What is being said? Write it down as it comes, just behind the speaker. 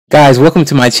Guys, welcome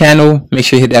to my channel. Make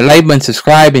sure you hit that like button,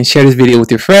 subscribe, and share this video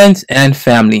with your friends and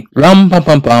family. Rum pum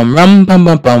pum pum, rum pum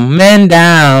pum pum, man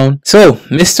down. So,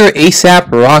 Mr.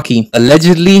 Asap Rocky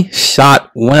allegedly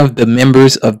shot one of the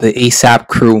members of the Asap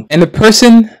crew. And the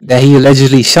person that he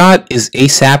allegedly shot is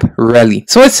Asap Relli.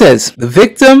 So it says, the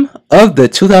victim of the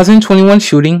 2021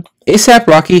 shooting, Asap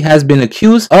Rocky has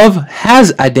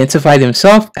identified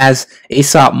himself as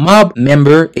Asap mob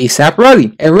member Asap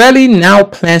Relli. And Relli now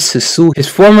plans to sue his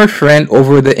former friend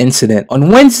over the incident. On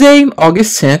Wednesday,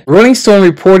 August 10th, Rolling Stone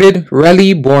reported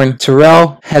Rellli, born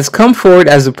Terrell, has come forward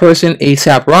as the person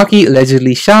Asap Rocky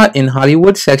allegedly shot in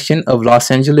Hollywood section of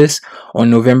Los Angeles on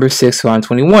November 6,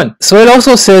 2021. So it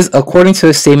also says, according to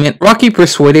the statement, Rocky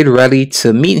persuaded Rellli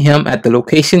to meet him at the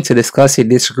location to discuss a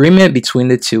disagreement between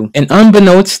the two. And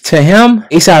unbeknownst to him,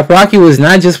 Asap Rocky was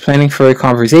not just planning for a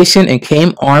conversation and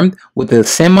came armed with a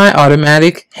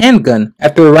semi-automatic handgun.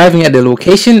 After arriving at the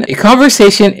location, a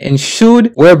conversation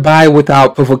ensued whereby,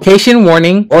 without provocation,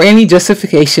 warning, or any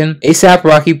justification, Asap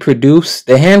Rocky produced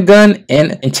the handgun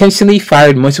and intentionally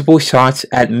fired multiple shots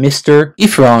at Mr.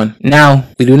 Efron. Now,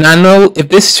 we do not know if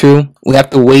this is true. We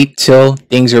have to wait till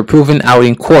things are proven out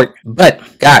in court. But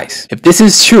guys, if this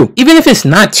is true, even if it's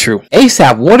not true,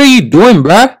 Asap, what are you doing,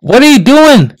 bruh? What are you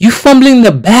doing? You fumbling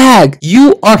the bag.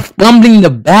 You are fumbling the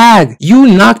bag. You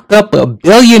knocked up a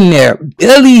billionaire.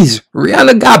 Billies.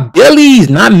 Rihanna got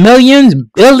billies, not millions.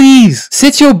 Billies.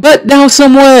 Sit your butt down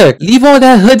somewhere. Leave all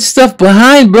that hood stuff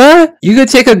behind, bruh. You could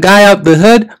take a guy out the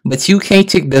hood, but you can't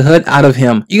take the hood out of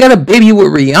him. You got a baby with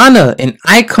Rihanna, an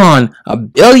icon, a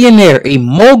billionaire, a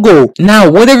mogul.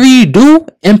 Now, whatever you do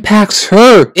impacts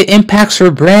her. It impacts her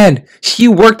brand. She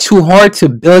worked too hard to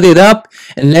build it up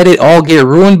and let it all get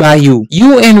ruined by you.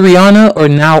 You and Rihanna are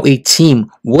now a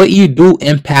team. What you do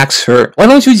impacts her. Why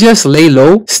don't you just lay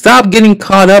low? Stop getting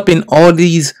caught up in all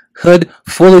these hood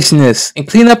foolishness and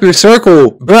clean up your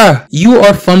circle. Bruh, you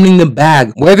are fumbling the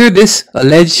bag. Whether this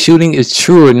alleged shooting is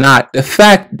true or not, the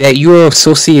fact that you are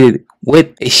associated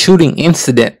with a shooting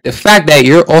incident, the fact that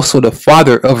you're also the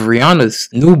father of Rihanna's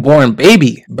newborn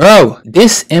baby, bro,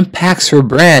 this impacts her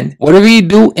brand. Whatever you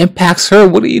do impacts her.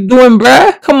 What are you doing,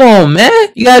 bruh? Come on, man.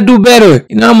 You gotta do better.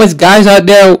 You know how much guys out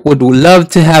there would love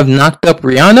to have knocked up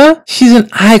Rihanna? She's an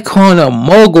icon, a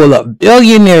mogul, a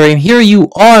billionaire, and here you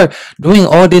are doing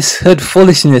all this hood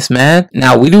foolishness, man.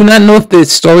 Now, we do not know if the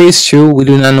story is true. We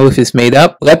do not know if it's made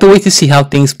up. We have to wait to see how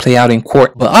things play out in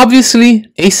court. But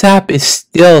obviously, Asap is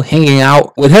still hanging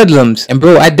out with hoodlums. And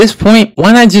bro, at this point,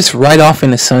 why not just ride off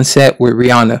in the sunset with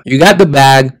Rihanna? You got the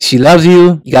bag. She loves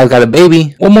you. You guys got a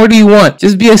baby. What more do you want?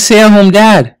 Just be a stay-at-home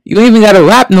dad. You don't even gotta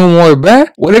rap no more, bruh.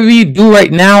 Whatever you do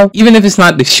right now, even if it's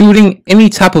not the shooting, any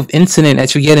type of incident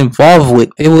that you get involved with,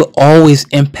 it will always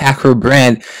impact her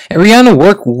brand. And Rihanna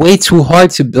worked way too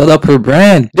hard to build up her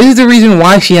brand. This is the reason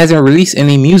why she hasn't released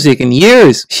any music in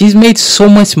years. She's made so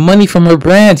much money from her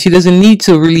brand. She doesn't need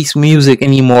to release music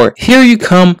anymore. Here you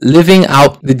come, living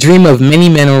out the dream of many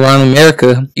men around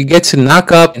America. You get to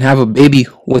knock up and have a baby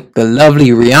with the lovely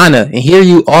Rihanna. And here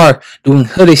you are doing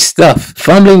hoodish stuff,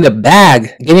 fumbling the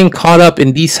bag, getting caught up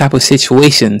in these type of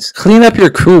situations. Clean up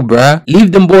your crew, bruh.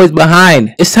 Leave them boys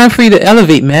behind. It's time for you to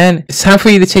elevate, man. It's time for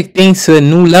you to take things to a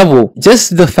new level.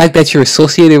 Just the fact that you're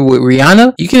associated with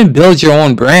Rihanna, you can build your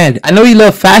own brand. I know you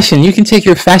love fashion. You can take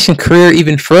your fashion career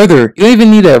even further. You don't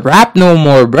even need to rap no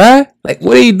more, bruh. Like,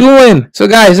 what are you doing? So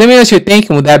guys, let me know what you're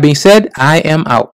thinking. With that being said, I am out.